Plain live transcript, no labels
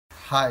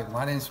Hi,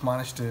 my name's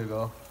Manish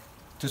Dugall.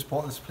 Just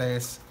bought this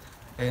place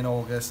in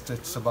August.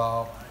 It's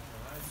about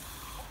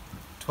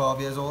 12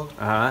 years old.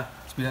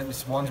 One's been empty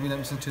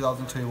since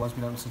 2002, one's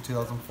been empty since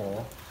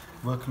 2004.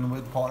 Working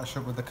with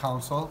partnership with the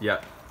council.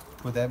 Yeah.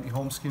 With the empty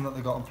home scheme that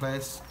they got in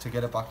place to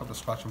get it back up to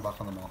scratch and back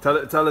on the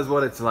market. Tell us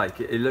what it's like.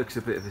 It looks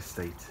a bit of a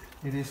state.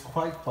 It is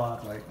quite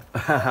bad, like.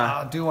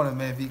 I do want to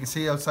maybe you can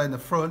see outside in the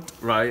front.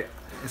 Right.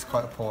 It's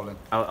quite appalling.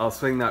 I'll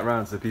swing that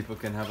round so people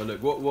can have a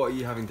look. What are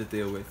you having to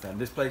deal with then?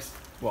 This place,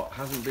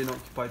 hasn't been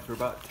occupied for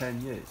about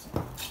 10 years?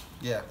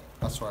 Yeah,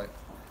 that's right.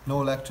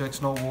 No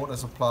electrics, no water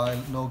supply,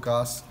 no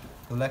gas.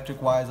 The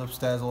electric wires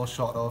upstairs all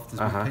shot off.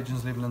 There's been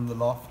pigeons living in the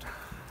loft,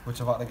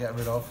 which I've had to get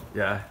rid of.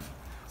 Yeah.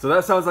 So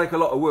that sounds like a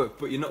lot of work,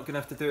 but you're not going to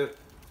have to do it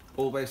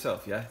all by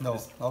yourself, yeah? No,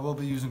 I will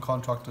be using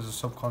contractors as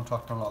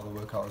subcontract on a lot of the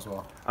work out as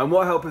well. And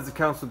what help has the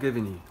council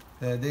given you?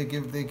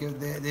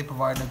 They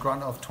provide a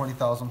grant of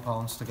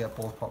 £20,000 to get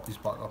both properties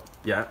back up.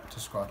 Yeah. To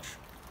scratch.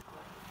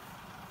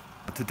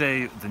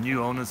 Today, the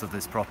new owners of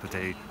this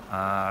property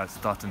are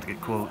starting to get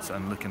quotes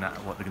and looking at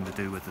what they're going to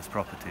do with this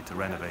property to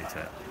renovate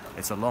it.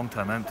 It's a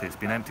long-term empty. It's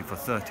been empty for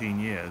 13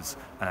 years,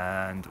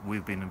 and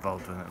we've been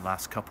involved in it the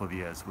last couple of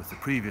years with the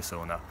previous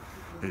owner,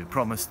 who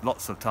promised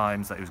lots of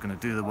times that he was going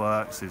to do the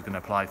works, he was going to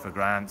apply for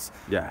grants,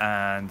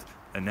 and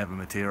it never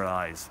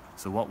materialised.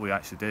 So what we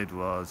actually did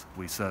was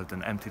we served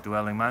an empty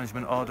dwelling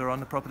management order on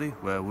the property,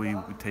 where we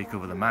would take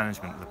over the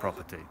management of the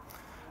property.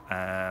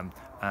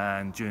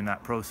 And during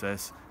that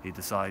process, he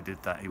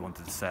decided that he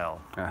wanted to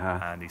sell,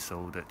 and he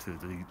sold it to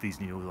these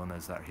new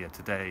owners that are here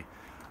today.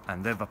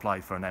 And they've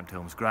applied for an empty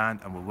homes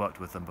grant, and we've worked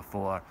with them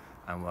before,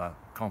 and we're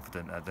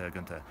confident that they're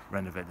going to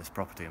renovate this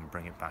property and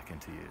bring it back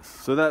into use.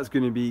 So that's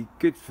going to be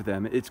good for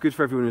them. It's good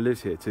for everyone who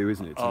lives here too,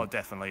 isn't it? Oh,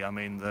 definitely. I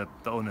mean, the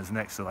owners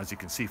next door, as you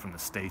can see from the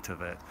state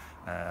of it,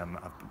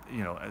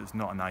 it's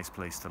not a nice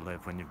place to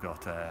live when you've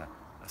got an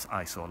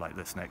eyesore like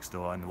this next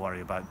door and worry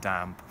about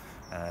damp,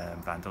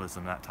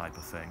 vandalism, that type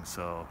of thing.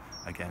 So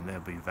again, they'll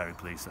be very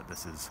pleased that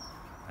this is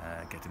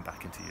getting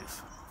back into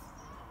use.